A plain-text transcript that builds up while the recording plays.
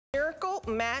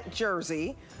Miracle Matte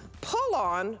Jersey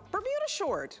Pull-On Bermuda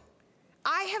Short.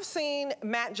 I have seen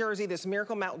matte jersey, this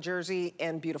Miracle Matte Jersey,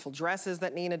 in beautiful dresses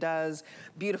that Nina does,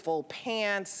 beautiful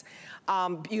pants,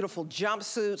 beautiful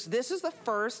jumpsuits. This is the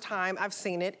first time I've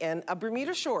seen it in a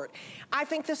Bermuda short. I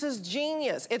think this is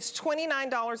genius. It's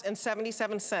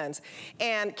 $29.77.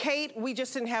 And Kate, we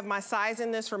just didn't have my size in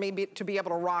this for me to be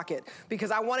able to rock it because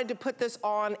I wanted to put this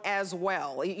on as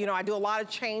well. You know, I do a lot of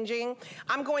changing.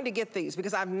 I'm going to get these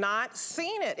because I've not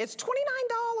seen it. It's $29.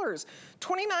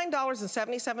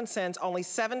 $29.77, only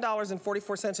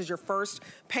 $7.44 is your first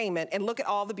payment, and look at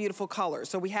all the beautiful colors.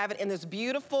 So we have it in this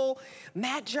beautiful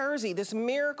matte jersey, this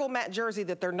Miracle Matte Jersey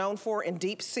that they're known for in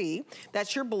deep sea.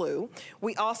 That's your blue.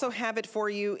 We also have it for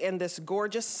you in this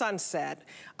gorgeous sunset.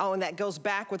 Oh, and that goes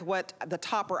back with what the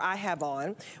topper I have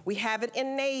on. We have it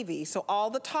in navy, so all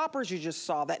the toppers you just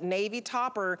saw, that navy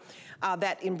topper,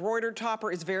 that embroidered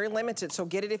topper is very limited, so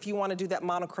get it if you want to do that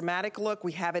monochromatic look.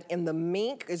 We have it in the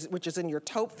mink, which is in your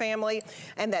taupe family,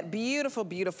 and that beautiful,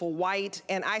 beautiful white,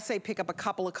 and I say pick up a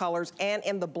couple of colors, and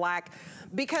in the black,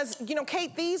 because, you know,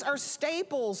 Kate, these are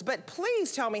staples, but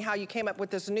please tell me how you came up with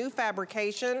this new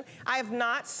fabrication. I have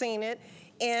not seen it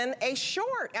in a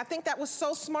short. I think that was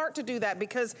so smart to do that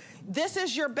because this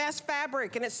is your best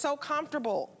fabric and it's so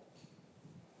comfortable.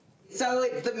 So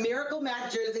it's the Miracle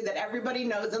Matte Jersey that everybody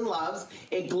knows and loves.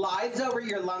 It glides over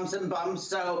your lumps and bumps,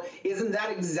 so isn't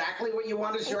that exactly what you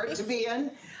want a short to be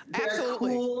in? They're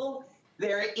Absolutely. Cool.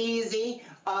 They're easy.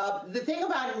 The thing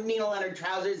about Nina Leonard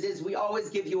trousers is we always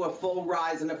give you a full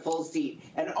rise and a full seat,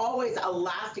 and always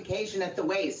elastication at the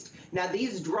waist. Now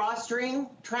these drawstring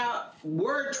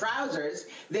trousers,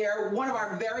 they're one of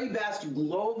our very best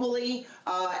globally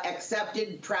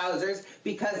accepted trousers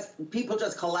because people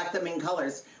just collect them in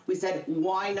colors. We said,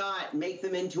 why not make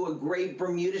them into a great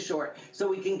Bermuda short so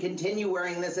we can continue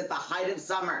wearing this at the height of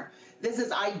summer. This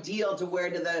is ideal to wear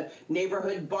to the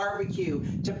neighborhood barbecue,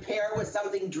 to pair with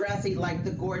something dressy like the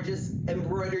gorgeous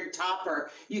embroidered topper.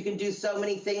 You can do so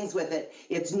many things with it.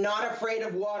 It's not afraid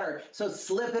of water, so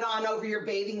slip it on over your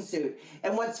bathing suit.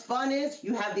 And what's fun is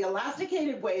you have the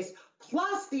elasticated waist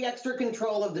plus the extra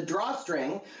control of the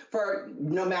drawstring for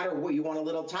no matter what you want, a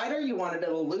little tighter, you want it a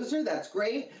little looser, that's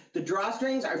great. The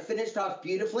drawstrings are finished off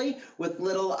beautifully with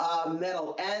little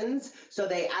metal ends, so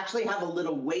they actually have a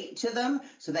little weight to them,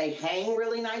 so they hang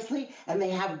really nicely, and they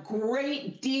have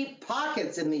great deep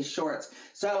pockets in these shorts.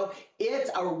 So it's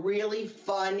a really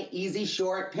fun, easy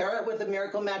short. Pair it with a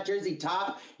Miracle Matte Jersey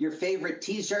top, your favorite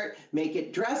t-shirt, make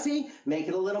it dressy, make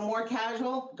it a little more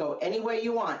casual, go any way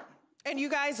you want. And you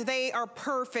guys, they are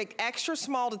perfect, extra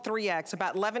small to 3X,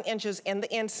 about 11 inches in the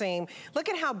inseam. Look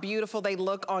at how beautiful they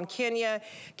look on Kenya.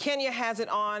 Kenya has it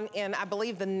on in, I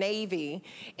believe, the navy.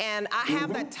 And I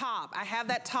have that top. I have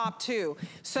that top too.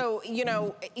 So, you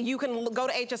know, you can go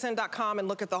to hsn.com and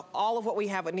look at all of what we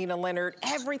have with Nina Leonard.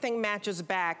 Everything matches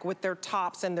back with their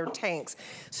tops and their tanks.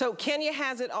 So Kenya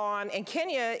has it on, and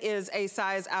Kenya is a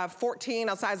size 14,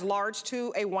 a size large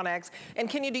to a 1X. And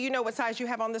Kenya, do you know what size you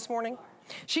have on this morning?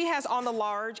 She has on the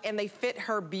large, and they fit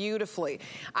her beautifully.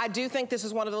 I do think this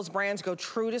is one of those brands go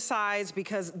true to size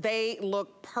because they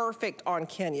look perfect on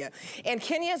Kenya. And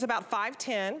Kenya is about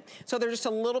 5'10", so they're just a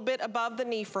little bit above the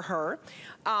knee for her.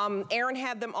 Erin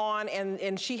had them on,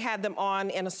 and she had them on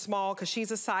in a small because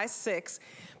she's a size 6.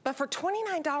 But for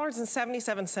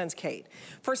 $29.77, Kate,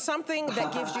 for something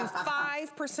that gives you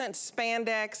 5%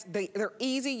 spandex, they're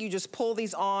easy, you just pull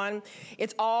these on.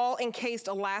 It's all encased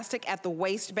elastic at the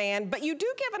waistband, but you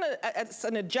do give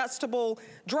an adjustable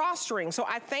drawstring, so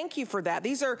I thank you for that.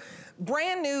 These are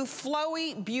brand new,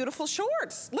 flowy, beautiful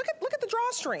shorts. Look at the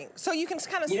drawstring. So you can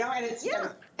kind of, you know,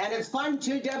 and it's fun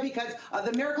too, Deb, because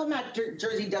the Miracle Matte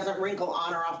Jersey doesn't wrinkle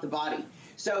on or off the body.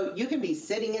 So you can be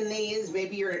sitting in these,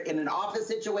 maybe you're in an office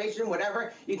situation,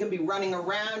 whatever. You can be running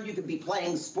around, you can be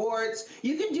playing sports.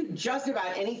 You can do just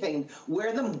about anything.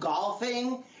 Wear them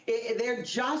golfing. They're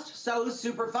just so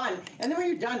super fun. And then when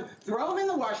you're done, throw them in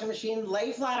the washing machine,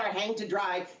 lay flat or hang to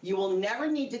dry. You will never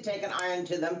need to take an iron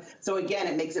to them. So again,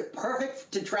 it makes it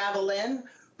perfect to travel in,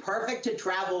 perfect to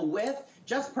travel with,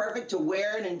 just perfect to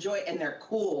wear and enjoy, and they're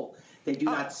cool. They do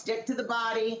not stick to the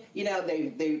body. You know,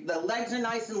 the legs are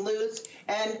nice and loose.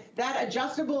 And that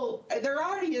adjustable, there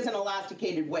already is an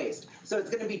elasticated waist, so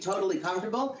it's going to be totally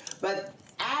comfortable. But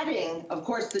adding, of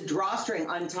course, the drawstring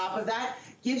on top of that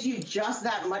gives you just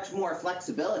that much more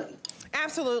flexibility.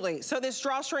 Absolutely. So this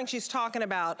drawstring she's talking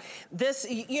about, this,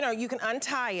 you know, you can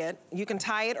untie it. You can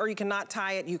tie it or you cannot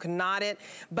tie it. You can knot it,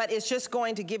 but it's just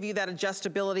going to give you that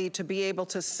adjustability to be able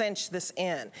to cinch this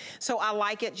in. So I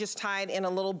like it just tied in a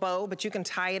little bow, but you can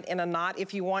tie it in a knot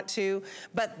if you want to.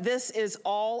 But this is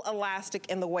all elastic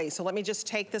in the waist. So let me just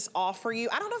take this off for you.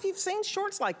 I don't know if you've seen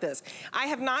shorts like this. I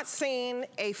have not seen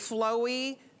a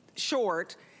flowy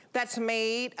short that's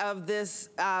made of this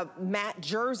matte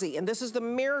jersey. And this is the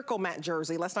Miracle Matte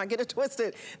Jersey. Let's not get it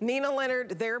twisted. Nina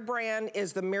Leonard, their brand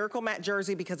is the Miracle Matte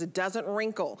Jersey because it doesn't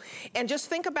wrinkle. And just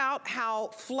think about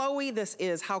how flowy this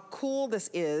is, how cool this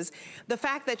is. The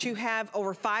fact that you have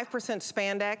over 5%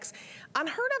 spandex,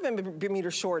 unheard of in Bermuda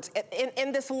shorts,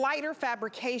 in this lighter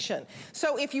fabrication.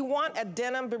 So if you want a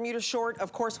denim Bermuda short,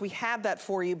 of course we have that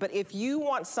for you. But if you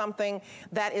want something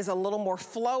that is a little more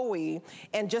flowy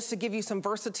and just to give you some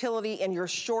versatility in your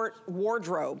short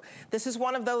wardrobe, this is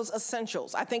one of those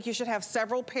essentials. I think you should have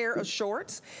several pair of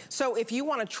shorts. So if you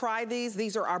want to try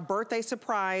these are our birthday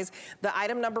surprise. The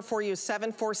item number for you is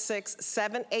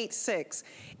 746786.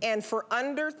 And for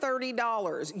under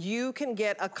 $30, you can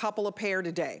get a couple of pair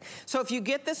today. So if you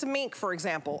get this mink, for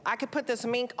example, I could put this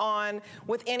mink on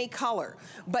with any color,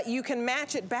 but you can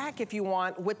match it back if you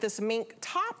want with this mink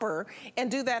topper and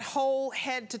do that whole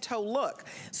head to toe look.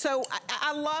 So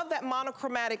I love that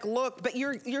monochromatic look, but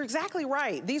you're exactly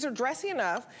right. These are dressy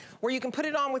enough where you can put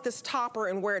it on with this topper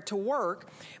and wear it to work,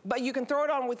 but you can throw it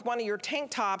on with one of your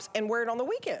tank tops and wear it on the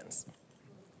weekends.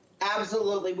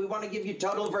 Absolutely. We want to give you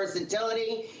total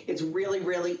versatility. It's really,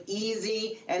 really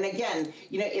easy. And again,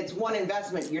 you know, it's one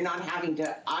investment. You're not having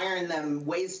to iron them,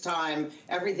 waste time.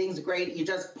 Everything's great. You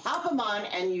just pop them on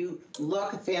and you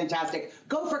look fantastic.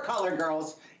 Go for color,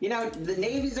 girls. You know, the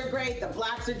navies are great, the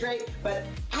blacks are great, but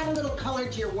add a little color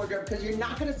to your wardrobe because you're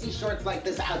not going to see shorts like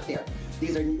this out there.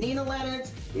 These are Nina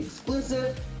Leonard's,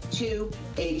 exclusive to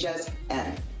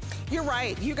HSN. You're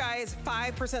right, you guys,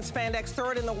 5% spandex, throw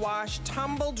it in the wash,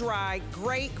 tumble dry,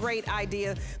 great, great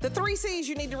idea. The 3 C's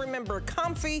you need to remember: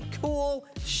 comfy, cool,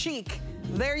 chic.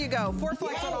 There you go, 4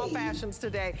 flex on all fashions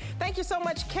today. Thank you so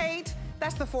much, Kate.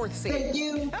 That's the 4th C. Thank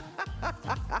you.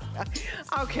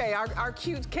 Okay, our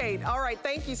cute Kate. All right,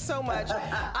 thank you so much.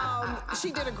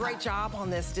 She did a great job on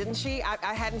this, didn't she?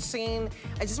 I hadn't seen,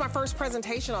 it's just my first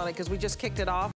presentation on it because we just kicked it off.